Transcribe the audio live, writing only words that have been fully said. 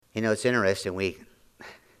You know, it's interesting.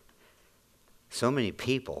 So many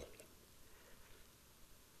people,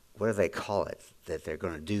 what do they call it? That they're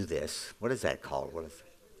going to do this. What is that called? What is it?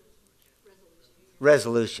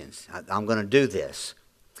 Resolutions. I'm going to do this.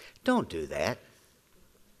 Don't do that.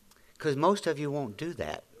 Because most of you won't do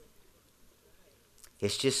that.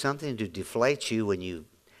 It's just something to deflate you when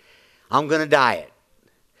I'm going to diet.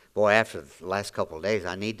 Boy, after the last couple of days,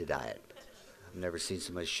 I need to diet. I've never seen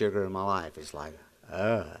so much sugar in my life. It's like,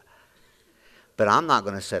 But I'm not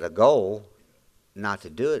going to set a goal not to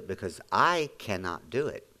do it because I cannot do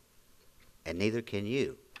it. And neither can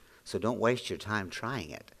you. So don't waste your time trying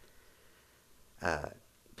it.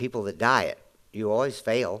 People that diet, you always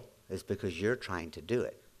fail, is because you're trying to do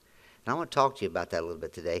it. And I want to talk to you about that a little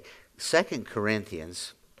bit today. 2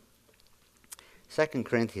 Corinthians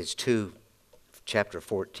 2, chapter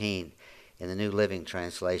 14, in the New Living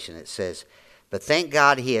Translation, it says, "But thank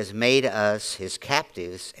God he has made us his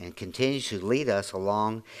captives and continues to lead us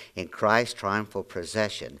along in Christ's triumphal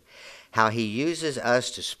procession. How he uses us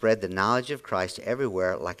to spread the knowledge of Christ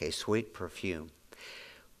everywhere like a sweet perfume."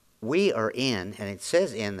 We are in, and it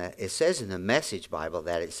says in the Message Bible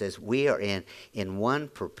that it says we are in one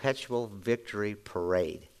perpetual victory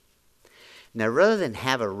parade. Now, rather than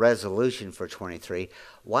have a resolution for 23,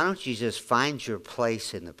 why don't you just find your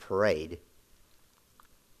place in the parade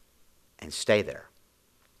and stay there?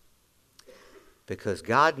 Because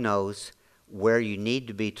God knows where you need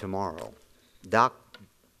to be tomorrow. Doc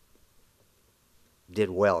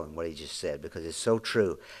did well in what he just said because it's so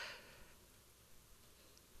true.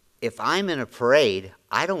 If I'm in a parade,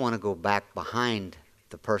 I don't want to go back behind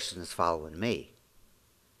the person that's following me.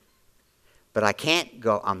 But I can't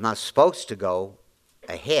go, I'm not supposed to go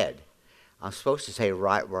ahead. I'm supposed to stay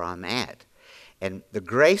right where I'm at. And the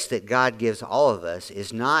grace that God gives all of us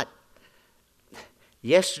is not,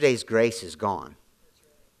 yesterday's grace is gone.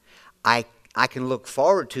 I can look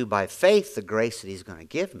forward to, by faith, the grace that he's going to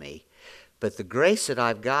give me. But the grace that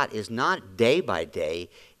I've got is not day by day.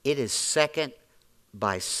 It is second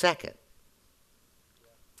by second.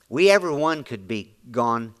 Everyone could be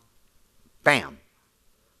gone, bam.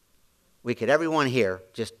 Everyone here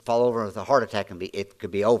just fall over with a heart attack and it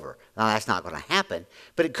could be over. Now that's not going to happen,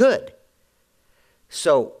 but it could.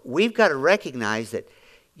 So we've got to recognize that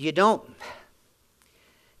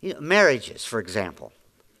marriages, for example.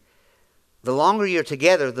 The longer you're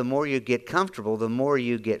together, the more you get comfortable, the more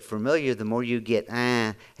you get familiar, the more you get,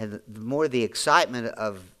 and the more the excitement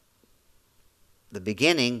of the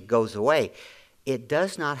beginning goes away. It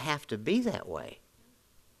does not have to be that way.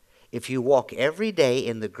 If you walk every day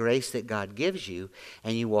in the grace that God gives you,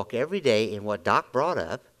 and you walk every day in what Doc brought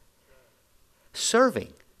up,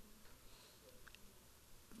 serving.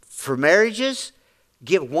 For marriages,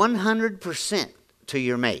 give 100% to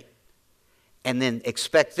your mate, and then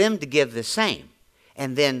expect them to give the same.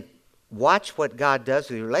 And then watch what God does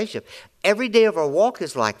with your relationship. Every day of our walk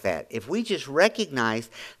is like that. If we just recognize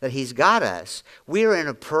that he's got us, we're in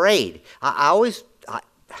a parade. I've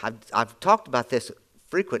talked about this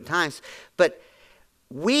frequent times, but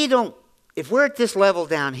if we're at this level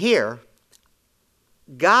down here,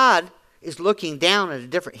 God is looking down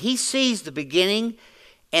at he sees the beginning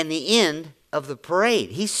and the end of the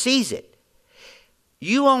parade. He sees it.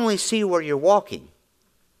 You only see where you're walking.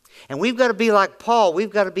 And we've got to be like Paul.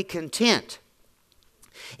 We've got to be content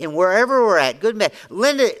in wherever we're at, good and bad.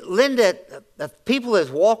 Linda, people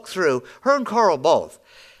has walked through, her and Carl both,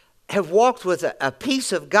 have walked with a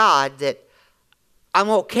peace of God that I'm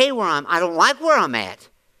okay where I don't like where I'm at.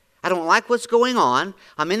 I don't like what's going on.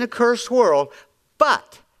 I'm in a cursed world,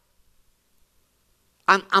 but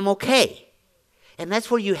I'm okay. And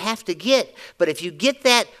that's where you have to get. But if you get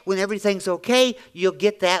that when everything's okay, you'll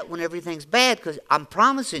get that when everything's bad. Because I'm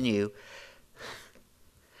promising you,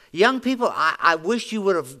 young people, I wish you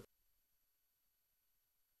would have.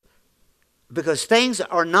 Because things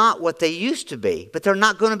are not what they used to be. But they're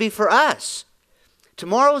not going to be for us.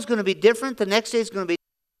 Tomorrow is going to be different. The next day is going to be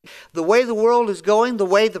different. The way the world is going, the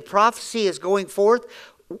way the prophecy is going forth,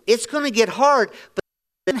 it's going to get hard. But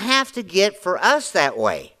it doesn't have to get for us that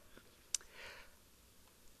way.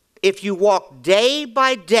 If you walk day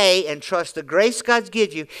by day and trust the grace God's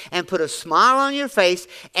given you and put a smile on your face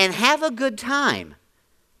and have a good time.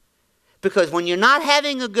 Because when you're not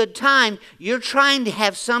having a good time, you're trying to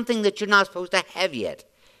have something that you're not supposed to have yet.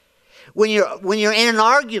 When you're in an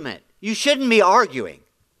argument, you shouldn't be arguing.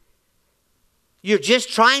 You're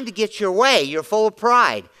just trying to get your way. You're full of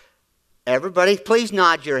pride. Everybody, please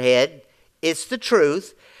nod your head. It's the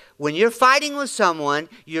truth. When you're fighting with someone,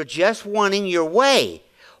 you're just wanting your way.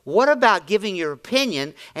 What about giving your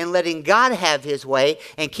opinion and letting God have his way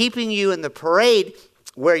and keeping you in the parade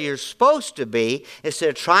where you're supposed to be instead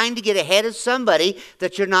of trying to get ahead of somebody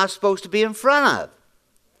that you're not supposed to be in front of.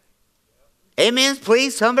 Amen?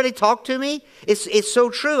 Please, somebody talk to me. It's so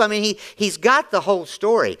true. I mean, he's got the whole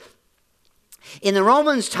story. In the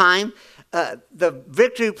Romans' time, the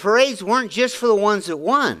victory parades weren't just for the ones that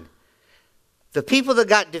won. The people that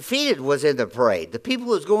got defeated was in the parade. The people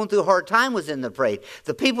who was going through a hard time was in the parade.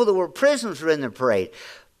 The people that were prisoners were in the parade.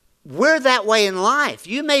 We're that way in life.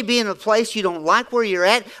 You may be in a place you don't like where you're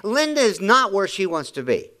at. Linda is not where she wants to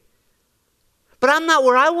be. But I'm not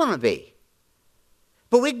where I want to be.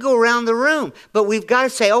 But we can go around the room. But we've got to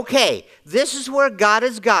say, okay, this is where God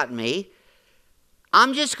has got me.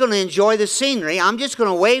 I'm just going to enjoy the scenery. I'm just going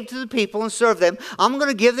to wave to the people and serve them. I'm going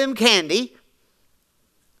to give them candy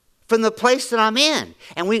from the place that I'm in.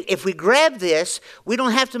 And if we grab this, we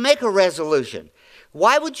don't have to make a resolution.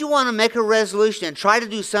 Why would you want to make a resolution and try to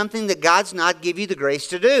do something that God's not give you the grace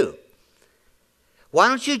to do? Why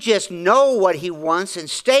don't you just know what He wants and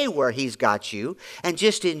stay where He's got you and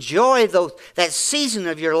just enjoy that season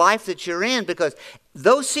of your life that you're in, because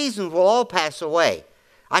those seasons will all pass away.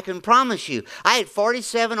 I can promise you. I had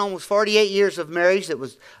 47, almost 48 years of marriage that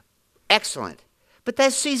was excellent. But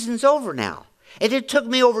that season's over now. And it took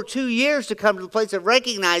me over 2 years to come to the place of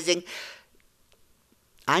recognizing,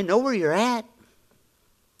 I know where you're at.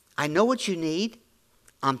 I know what you need.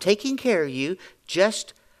 I'm taking care of you.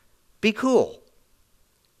 Just be cool.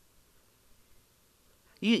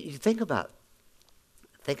 You think about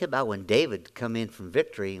when David come in from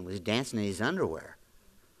victory and was dancing in his underwear.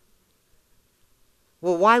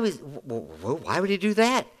 Well, why would he do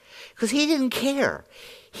that? Because he didn't care.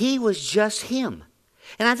 He was just him.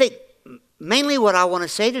 And I think mainly what I want to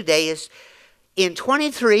say today is, in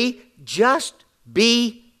 23, just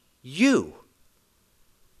be you.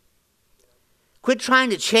 Quit trying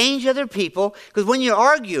to change other people, because when you're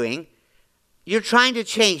arguing, you're trying to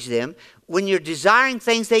change them. When you're desiring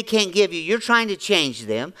things they can't give you, you're trying to change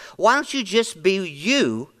them. Why don't you just be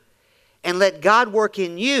you and let God work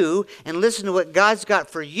in you and listen to what God's got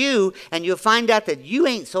for you, and you'll find out that you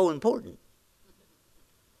ain't so important.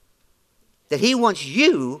 That He wants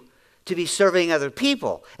you to be serving other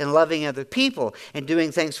people and loving other people and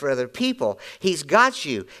doing things for other people. He's got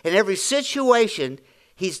you. In every situation,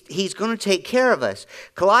 He's going to take care of us.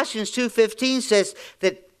 Colossians 2:15 says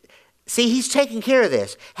that, see, He's taking care of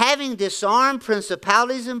this. Having disarmed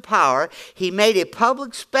principalities and power, He made a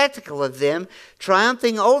public spectacle of them,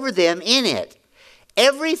 triumphing over them in it.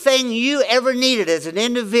 Everything you ever needed as an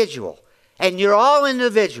individual, and you're all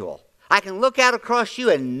individual. I can look out across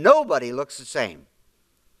you and nobody looks the same.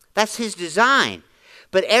 That's His design.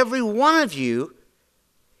 But every one of you,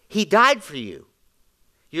 He died for you.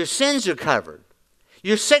 Your sins are covered.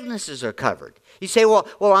 Your sicknesses are covered. You say, well,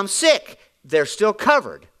 I'm sick. They're still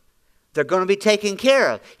covered. They're going to be taken care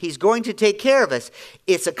of. He's going to take care of us.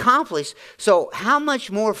 It's accomplished. So how much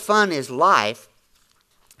more fun is life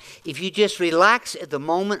if you just relax at the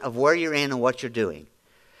moment of where you're in and what you're doing?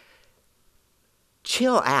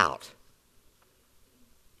 Chill out.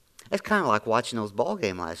 It's kind of like watching those ball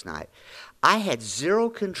games last night. I had zero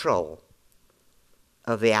control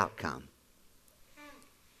of the outcome.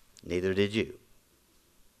 Neither did you.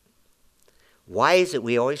 Why is it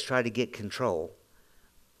we always try to get control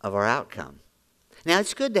of our outcome? Now,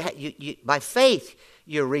 it's good to have, by faith,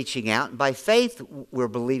 you're reaching out, and by faith, we're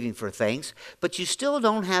believing for things, but you still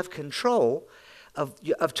don't have control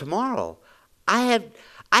of tomorrow. I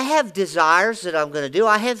have desires that I'm going to do.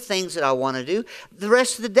 I have things that I want to do. The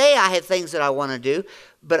rest of the day, I have things that I want to do,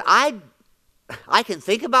 but I can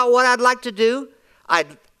think about what I'd like to do, but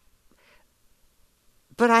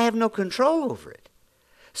I have no control over it.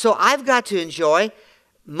 So I've got to enjoy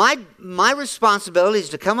my responsibility is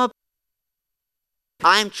to come up.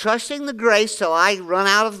 I'm trusting the grace till I run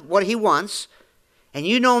out of what He wants. And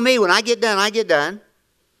you know me, when I get done, I get done.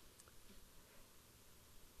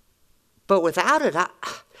 But without it,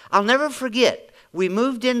 I'll never forget. We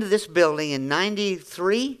moved into this building in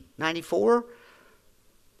 93, 94.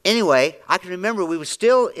 Anyway, I can remember we were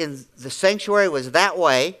still in the sanctuary was that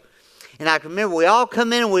way. And I can remember we all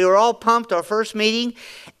come in and we were all pumped our first meeting.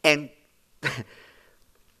 And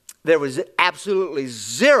there was absolutely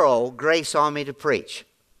zero grace on me to preach.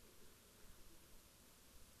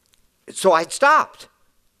 So I stopped.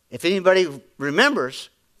 If anybody remembers,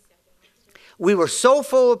 we were so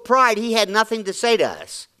full of pride, he had nothing to say to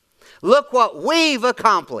us. Look what we've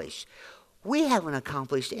accomplished. We haven't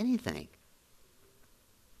accomplished anything.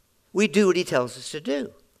 We do what he tells us to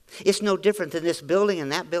do. It's no different than this building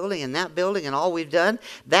and that building and that building and all we've done.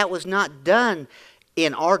 That was not done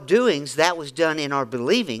in our doings, that was done in our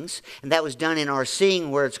believings, and that was done in our seeing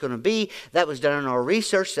where it's going to be, that was done in our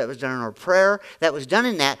research, that was done in our prayer, that was done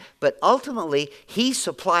in that. But ultimately, He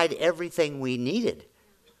supplied everything we needed.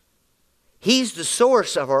 He's the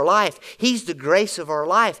source of our life. He's the grace of our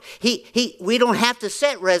life. We don't have to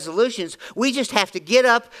set resolutions. We just have to get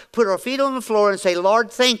up, put our feet on the floor and say, Lord,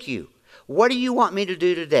 thank you. What do you want me to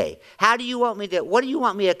do today? What do you want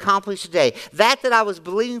me to accomplish today? That I was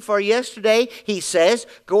believing for yesterday, He says,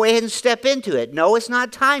 go ahead and step into it. No, it's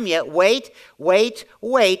not time yet. Wait.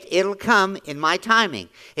 It'll come in my timing.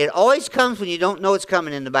 It always comes when you don't know it's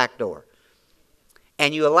coming in the back door.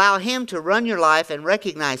 And you allow Him to run your life and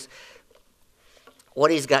recognize what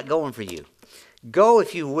He's got going for you. Go,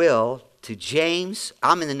 if you will, to James.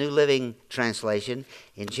 I'm in the New Living Translation.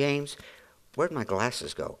 In James, where'd my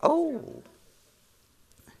glasses go? Oh,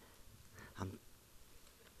 I'm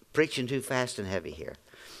preaching too fast and heavy here.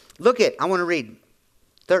 I want to read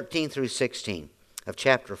 13 through 16 of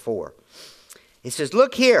chapter 4. It says,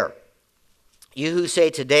 look here, you who say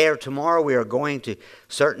today or tomorrow we are going to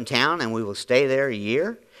certain town and we will stay there a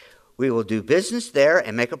year. We will do business there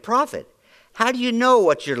and make a profit. How do you know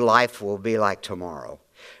what your life will be like tomorrow?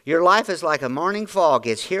 Your life is like a morning fog.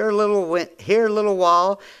 It's here a little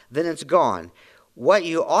while, then it's gone. What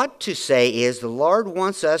you ought to say is, if the Lord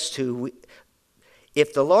wants us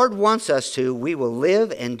to, we will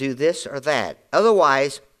live and do this or that.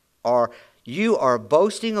 Otherwise, you are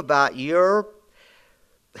boasting about your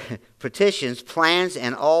petitions, plans,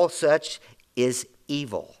 and all such is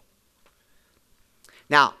evil.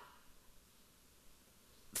 Now,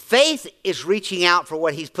 faith is reaching out for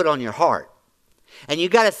what He's put on your heart. And you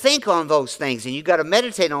got to think on those things, and you got to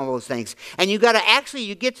meditate on those things. And you got to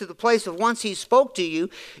you get to the place of once He spoke to you,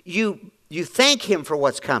 you thank Him for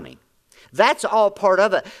what's coming. That's all part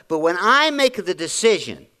of it. But when I make the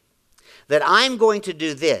decision that I'm going to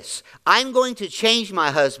do this, I'm going to change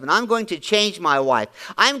my husband, I'm going to change my wife,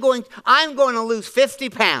 I'm going to lose 50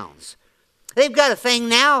 pounds. They've got a thing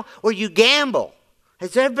now where you gamble.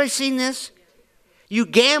 Has everybody seen this? You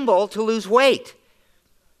gamble to lose weight.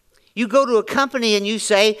 You go to a company and you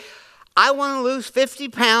say, I want to lose 50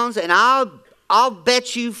 pounds and I'll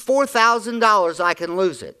bet you $4,000 I can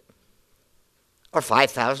lose it. Or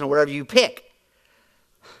 $5,000 or whatever you pick.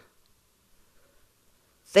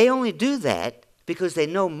 They only do that because they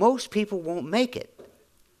know most people won't make it.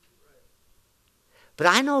 But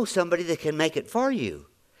I know somebody that can make it for you.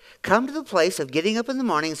 Come to the place of getting up in the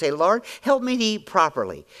morning and say, Lord, help me to eat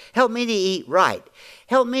properly. Help me to eat right.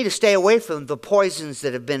 Help me to stay away from the poisons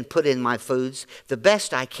that have been put in my foods the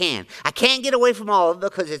best I can. I can't get away from all of it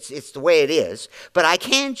because it's the way it is. But I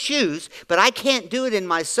can choose, but I can't do it in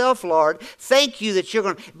myself, Lord. Thank you that you're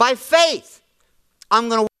going to, by faith, I'm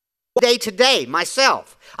going to day to day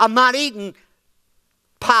myself. I'm not eating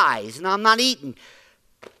pies, and I'm not eating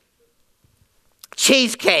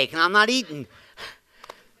cheesecake, and I'm not eating.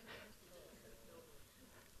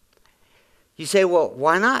 You say, well,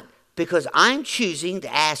 why not? Because I'm choosing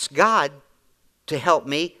to ask God to help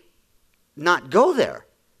me not go there.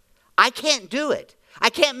 I can't do it.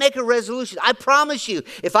 I can't make a resolution. I promise you,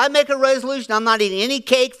 if I make a resolution, I'm not eating any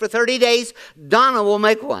cake for 30 days, Donna will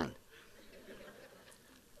make one.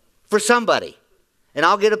 For somebody. And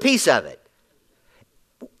I'll get a piece of it.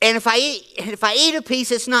 And if I eat a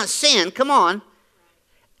piece, it's not sin. Come on.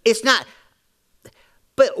 It's not.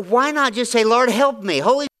 But why not just say, Lord, help me.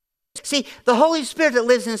 See, the Holy Spirit that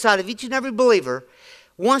lives inside of each and every believer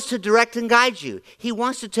wants to direct and guide you. He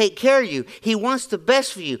wants to take care of you. He wants the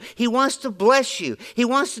best for you. He wants to bless you. He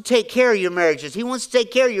wants to take care of your marriages. He wants to take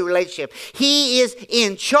care of your relationship. He is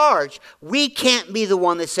in charge. We can't be the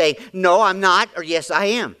one that say, no, I'm not, or yes, I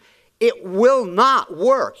am. It will not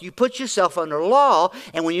work. You put yourself under law,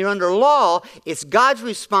 and when you're under law, it's God's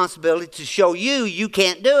responsibility to show you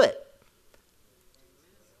can't do it.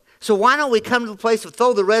 So why don't we come to the place of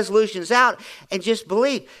throw the resolutions out and just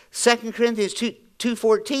believe? 2 Corinthians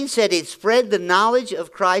 2:14 said it spread the knowledge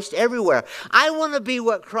of Christ everywhere. I want to be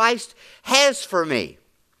what Christ has for me.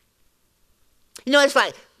 You know, it's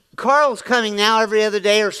like Carl's coming now every other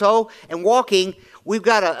day or so and walking. We've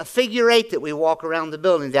got a figure 8 that we walk around the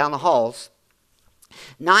building, down the halls.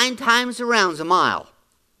 9 times around's a mile.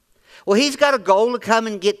 Well, he's got a goal to come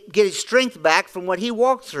and get his strength back from what he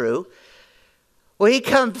walked through. Well,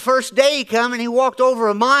 the first day he come and he walked over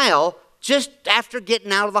a mile just after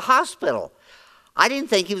getting out of the hospital. I didn't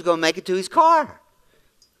think he was going to make it to his car.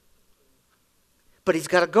 But he's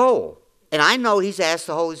got a goal. And I know he's asked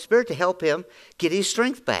the Holy Spirit to help him get his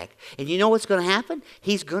strength back. And you know what's going to happen?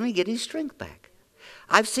 He's going to get his strength back.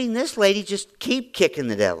 I've seen this lady just keep kicking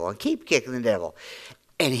the devil and keep kicking the devil.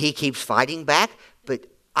 And he keeps fighting back,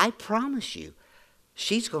 I promise you,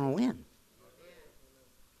 she's going to win.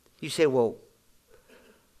 You say, well,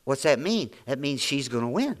 what's that mean? That means she's going to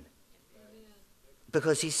win.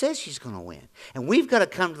 Because he says she's going to win. And we've got to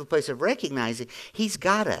come to the place of recognizing he's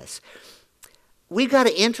got us. We've got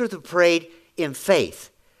to enter the parade in faith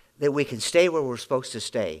that we can stay where we're supposed to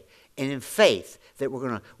stay. And in faith that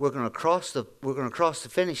we're going to cross the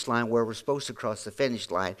finish line where we're supposed to cross the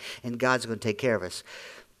finish line, and God's going to take care of us.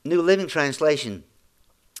 New Living Translation,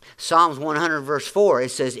 Psalms 100 verse 4,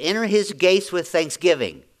 it says, enter his gates with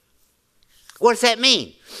thanksgiving. What does that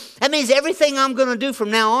mean? That means everything I'm going to do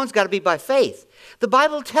from now on has got to be by faith. The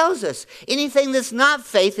Bible tells us anything that's not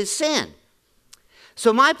faith is sin.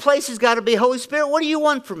 So my place has got to be, Holy Spirit, what do you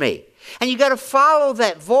want from me? And you got to follow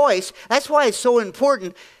that voice. That's why it's so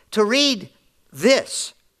important to read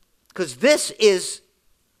this, because this is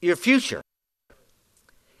your future.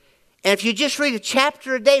 And if you just read a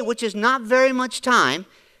chapter a day, which is not very much time,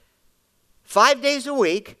 5 days a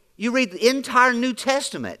week, you read the entire New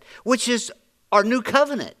Testament, which is our new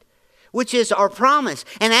covenant, which is our promise.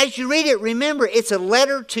 And as you read it, remember, it's a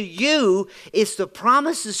letter to you. It's the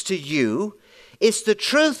promises to you. It's the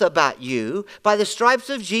truth about you. By the stripes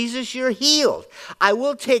of Jesus, you're healed. I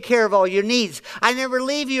will take care of all your needs. I never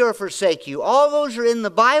leave you or forsake you. All those are in the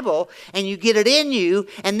Bible, and you get it in you.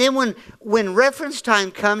 And then when reference time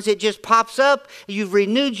comes, it just pops up. You've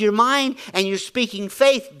renewed your mind, and you're speaking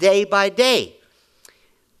faith day by day.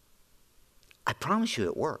 I promise you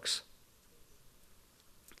it works.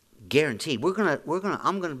 Guaranteed.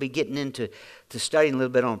 I'm gonna be getting into studying a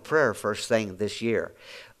little bit on prayer first thing this year.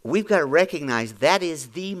 We've got to recognize that is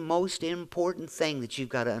the most important thing that you've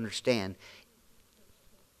got to understand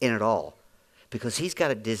in it all. Because he's got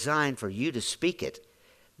it designed for you to speak it,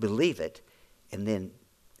 believe it, and then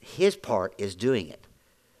his part is doing it.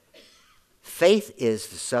 Faith is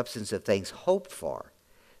the substance of things hoped for,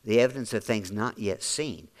 the evidence of things not yet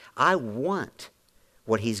seen. I want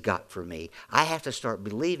what he's got for me. I have to start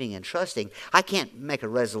believing and trusting. I can't make a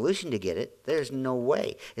resolution to get it. There's no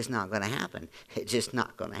way. It's not going to happen. It's just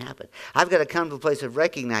not going to happen. I've got to come to a place of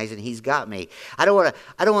recognizing he's got me. I don't want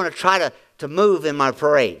to try to move in my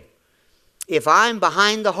parade. If I'm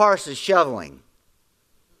behind the horses shoveling,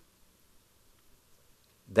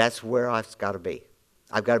 that's where I've got to be.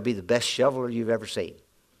 I've got to be the best shoveler you've ever seen.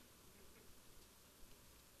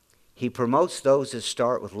 He promotes those that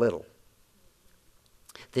start with little.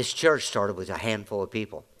 This church started with a handful of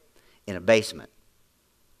people in a basement.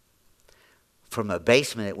 From a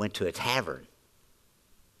basement, it went to a tavern.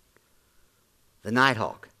 The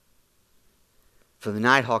Nighthawk. From the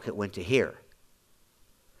Nighthawk, it went to here.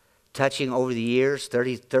 Touching over the years,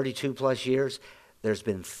 32 plus years, there's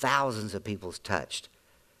been thousands of people touched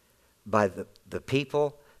by the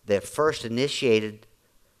people that first initiated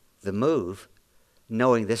the move,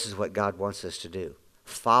 knowing this is what God wants us to do.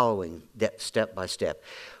 Following step by step.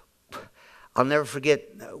 I'll never forget.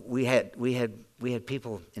 We had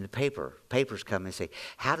people in the papers come and say,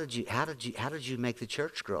 "How did you make the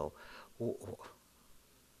church grow?"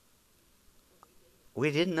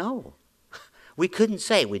 We didn't know. We couldn't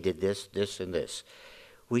say we did this, and this.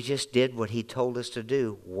 We just did what he told us to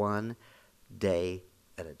do, one day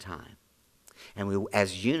at a time. And we,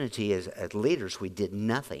 as unity, as leaders, we did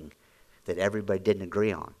nothing that everybody didn't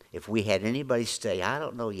agree on. If we had anybody say, I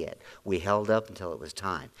don't know yet, we held up until it was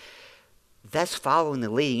time. That's following the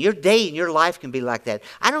leading. Your day and your life can be like that.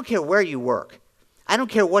 I don't care where you work. I don't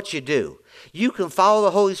care what you do. You can follow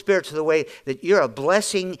the Holy Spirit to the way that you're a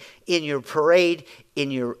blessing in your parade,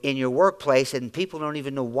 in your workplace, and people don't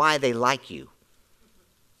even know why they like you.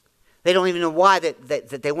 They don't even know why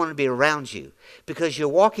that they want to be around you. Because you're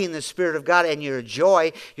walking in the Spirit of God and you're a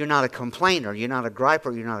joy. You're not a complainer. You're not a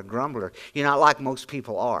griper. You're not a grumbler. You're not like most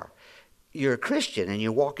people are. You're a Christian and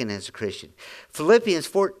you're walking as a Christian. Philippians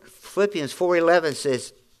 4:11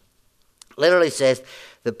 says, literally says,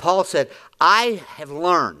 that Paul said, I have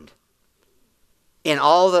learned in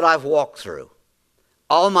all that I've walked through,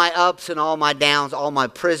 all my ups and all my downs, all my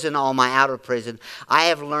prison, all my out of prison, I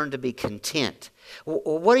have learned to be content. Well,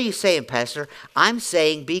 what are you saying, Pastor? I'm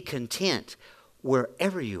saying be content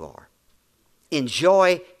wherever you are.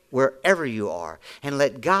 Enjoy wherever you are. And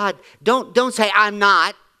let God, don't say I'm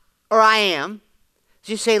not or I am.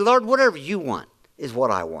 Just say, Lord, whatever you want is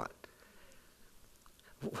what I want.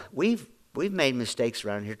 We've made mistakes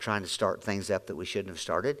around here trying to start things up that we shouldn't have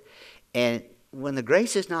started. And when the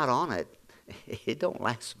grace is not on it, it don't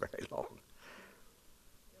last very long.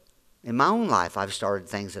 In my own life, I've started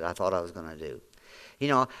things that I thought I was going to do. You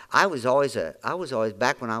know, I was always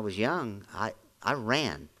back when I was young, I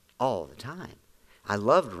ran all the time. I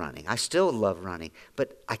loved running. I still love running,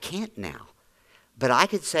 but I can't now. But I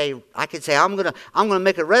could say I'm gonna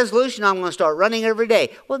make a resolution. I'm gonna start running every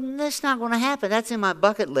day. Well, that's not gonna happen. That's in my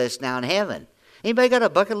bucket list now in heaven. Anybody got a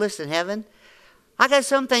bucket list in heaven? I got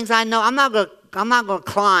some things I know. I'm not gonna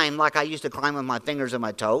climb like I used to climb with my fingers and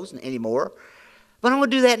my toes anymore. But I'm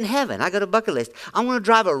gonna do that in heaven. I got a bucket list. I'm gonna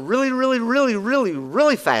drive a really, really, really, really,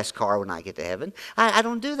 really fast car when I get to heaven. I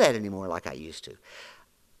don't do that anymore like I used to.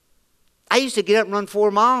 I used to get up and run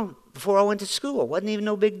 4 miles before I went to school. It wasn't even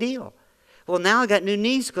no big deal. Well, now I got new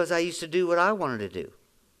knees because I used to do what I wanted to do.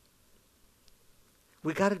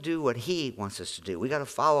 We got to do what He wants us to do. We got to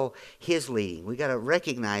follow His leading. We got to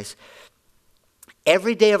recognize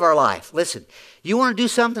every day of our life. Listen, you want to do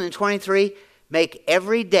something in 23? Make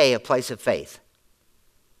every day a place of faith.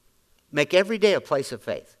 Make every day a place of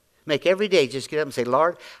faith. Make every day just get up and say,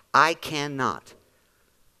 Lord, I cannot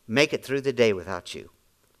make it through the day without you.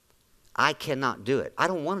 I cannot do it. I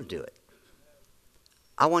don't want to do it.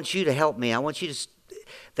 I want you to help me. I want you to,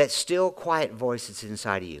 that still quiet voice that's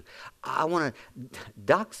inside of you. I want to,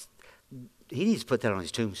 Doc's, he needs to put that on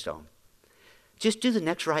his tombstone. Just do the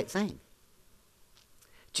next right thing.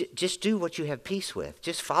 Just do what you have peace with.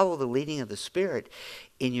 Just follow the leading of the Spirit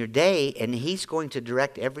in your day, and He's going to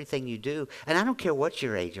direct everything you do. And I don't care what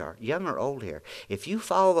your age are, young or old here. If you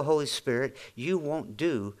follow the Holy Spirit, you won't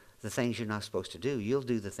do the things you're not supposed to do. You'll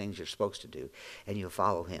do the things you're supposed to do, and you'll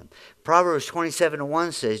follow Him. Proverbs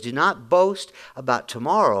 27:1 says, do not boast about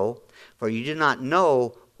tomorrow, for you do not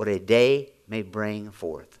know what a day may bring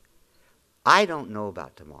forth. I don't know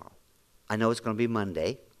about tomorrow. I know it's going to be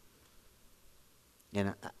Monday.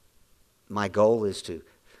 And my goal is to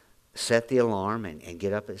set the alarm and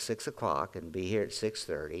get up at 6 o'clock and be here at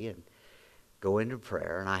 6:30 and go into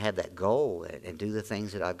prayer. And I have that goal and do the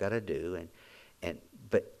things that I've got to do.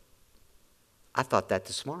 But I thought that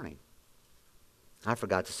this morning. I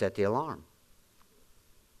forgot to set the alarm.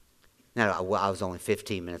 Now, I was only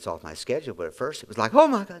 15 minutes off my schedule, but at first it was like, oh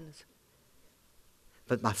my goodness.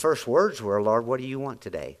 But my first words were, Lord, what do you want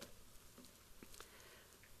today?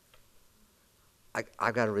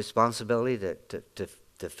 I've got a responsibility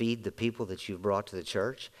to feed the people that you've brought to the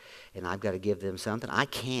church, and I've got to give them something. I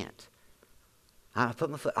can't.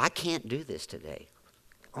 I can't do this today.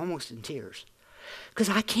 Almost in tears. Because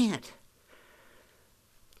I can't.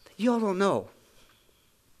 You all don't know.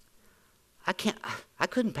 I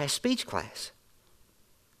couldn't pass speech class.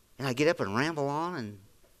 And I get up and ramble on, and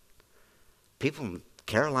people from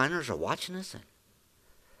Carolinas are watching us. And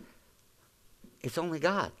it's only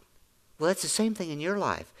God. Well, that's the same thing in your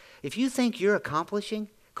life. If you think you're accomplishing,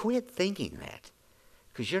 quit thinking that.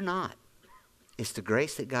 Because you're not. It's the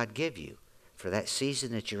grace that God give you for that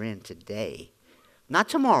season that you're in today. Not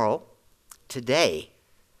tomorrow. Today.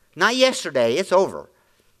 Not yesterday. It's over.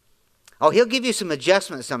 Oh, He'll give you some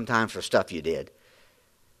adjustments sometimes for stuff you did.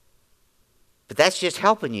 But that's just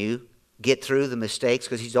helping you get through the mistakes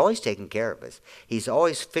because He's always taking care of us. He's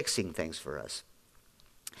always fixing things for us.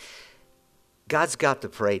 God's got the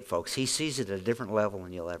parade, folks. He sees it at a different level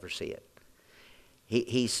than you'll ever see it.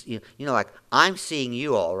 He's, like I'm seeing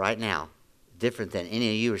you all right now different than any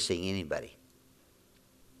of you are seeing anybody.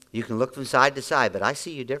 You can look from side to side, but I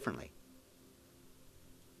see you differently.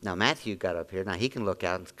 Now, Matthew got up here. Now, he can look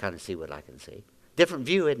out and kind of see what I can see. Different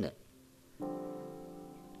view, isn't it?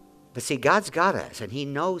 But see, God's got us, and He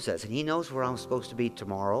knows us, and He knows where I'm supposed to be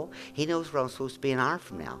tomorrow. He knows where I'm supposed to be an hour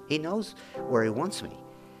from now. He knows where He wants me.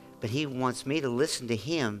 But He wants me to listen to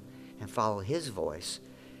Him and follow His voice.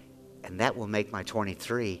 And that will make my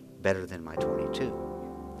 23 better than my 22.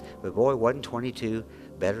 But boy, wasn't 22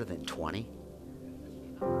 better than 20?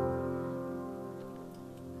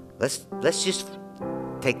 Let's just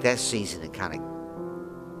take that season and kind of...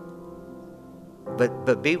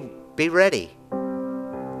 But be ready.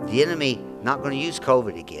 The enemy not going to use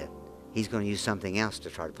COVID again. He's going to use something else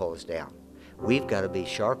to try to pull us down. We've got to be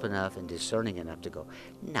sharp enough and discerning enough to go,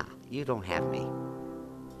 nah, you don't have me.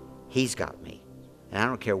 He's got me. And I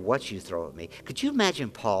don't care what you throw at me. Could you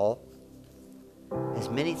imagine Paul, as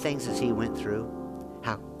many things as he went through,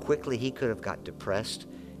 how quickly he could have got depressed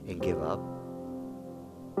and give up?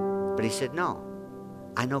 But he said, no,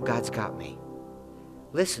 I know God's got me.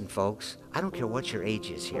 Listen, folks, I don't care what your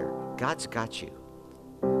age is here. God's got you.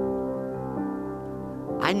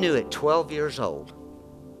 I knew at 12 years old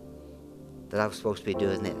that I was supposed to be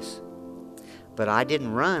doing this. But I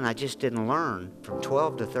didn't run. I just didn't learn. From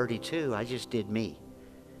 12 to 32, I just did me.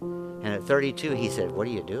 And at 32, He said, what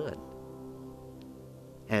are you doing?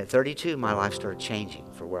 And at 32, my life started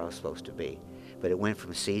changing for where I was supposed to be. But it went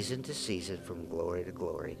from season to season, from glory to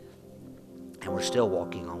glory. And we're still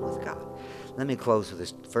walking on with God. Let me close with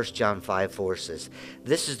this. 1 John 5:4 says,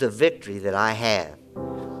 this is the victory that I have.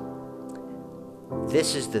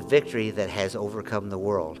 This is the victory that has overcome the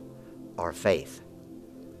world, our faith.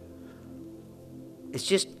 It's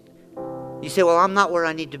just, you say, well, I'm not where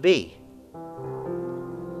I need to be.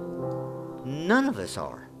 None of us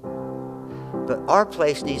are. But our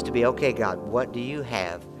place needs to be, okay, God, what do you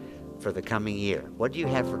have for the coming year? What do you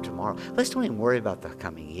have for tomorrow? Let's don't even worry about the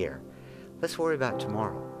coming year. Let's worry about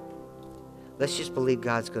tomorrow. Let's just believe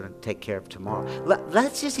God's going to take care of tomorrow.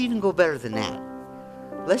 Let's just even go better than that.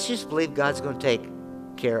 Let's just believe God's going to take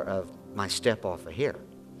care of my step off of here.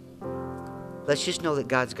 Let's just know that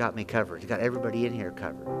God's got me covered. He's got everybody in here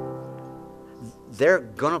covered. They're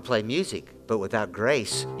going to play music, but without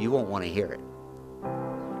grace, you won't want to hear it.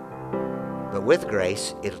 But with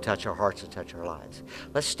grace, it'll touch our hearts and touch our lives.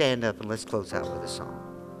 Let's stand up and let's close out with a song.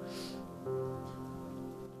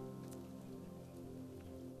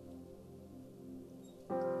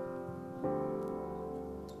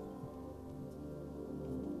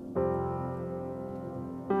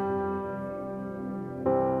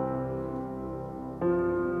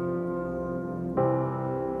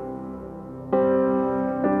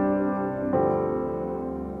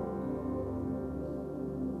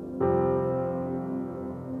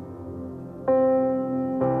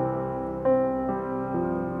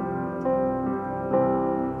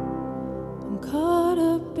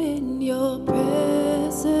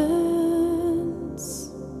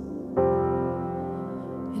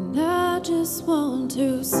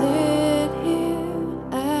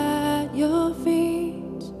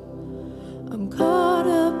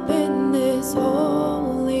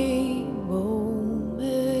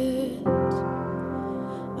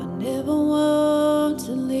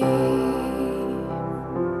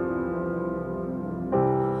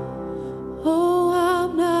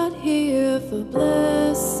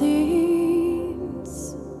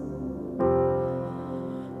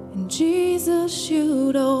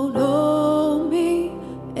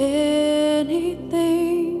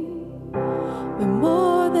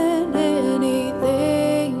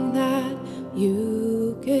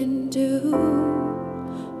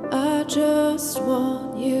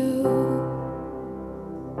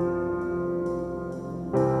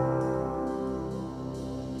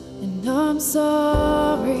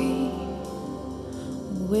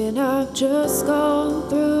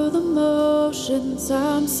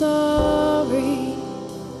 I'm sorry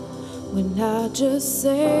when I just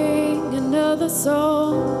sang another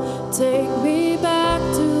song. Take me back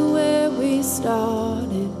to where we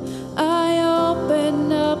started. I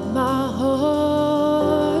open up my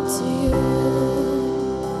heart to you.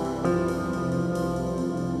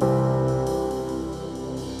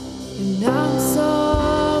 And I'm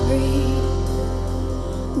sorry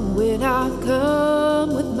when I've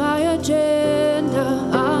come with my agenda.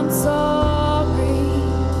 I'm sorry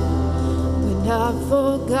I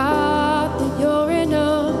forgot that you're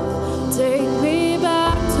enough. Take me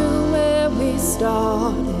back to where we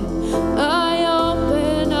started. I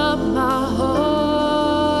open up my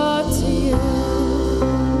heart to you.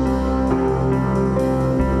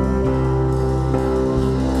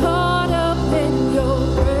 Caught up in your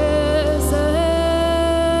presence,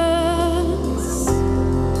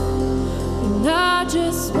 and I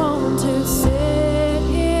just want to sit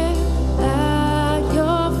here at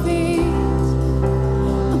your feet.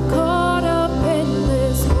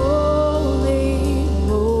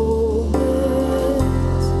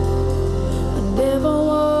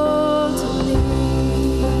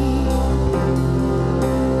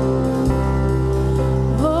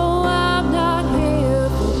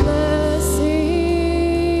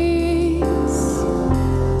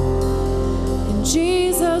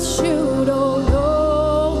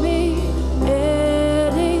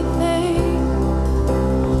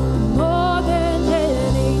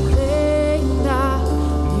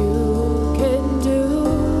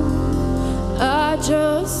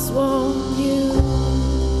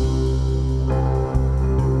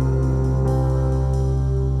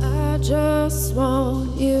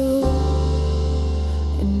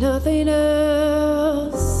 Nothing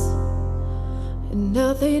else,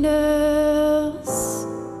 nothing else,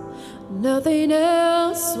 nothing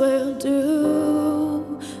else will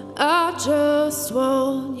do. I just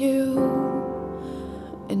want you,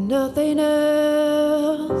 and nothing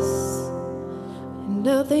else,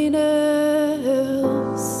 nothing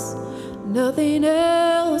else, nothing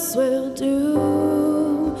else will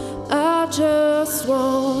do. I just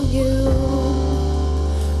want you,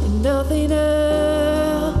 and nothing else.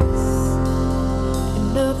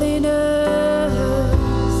 Nothing else,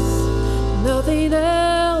 nothing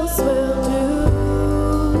else will do.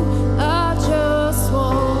 I just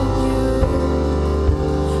want you,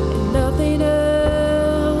 and nothing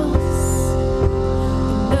else,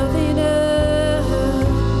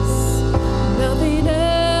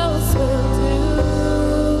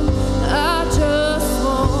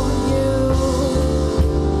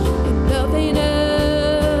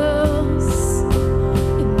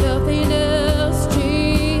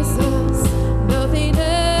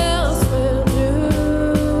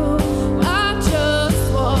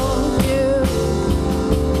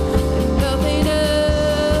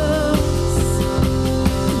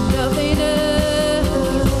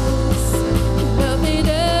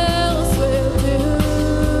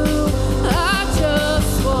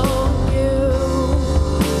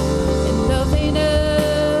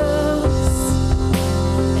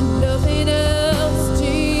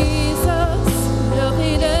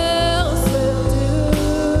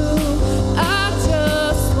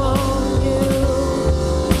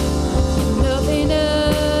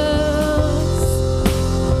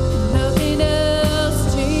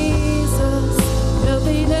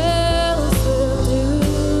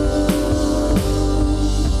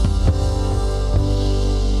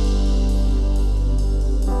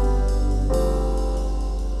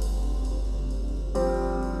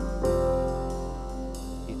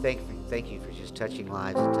 Thank you for just touching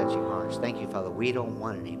lives and touching hearts. Thank you, Father. We don't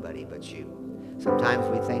want anybody but you. Sometimes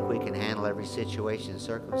we think we can handle every situation and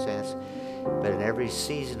circumstance, but in every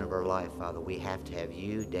season of our life, Father, we have to have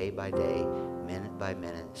you day by day, minute by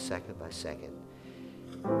minute, second by second.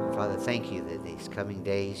 Father, thank you that these coming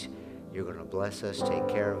days, you're going to bless us, take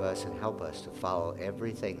care of us, and help us to follow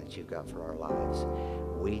everything that you've got for our lives.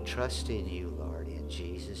 We trust in you, Lord, in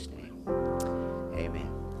Jesus' name.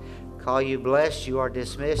 Amen. Call you blessed. You are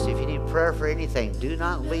dismissed. If you need prayer for anything, do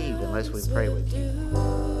not leave unless we pray with you.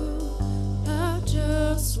 I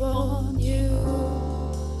just want you,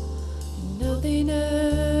 nothing else.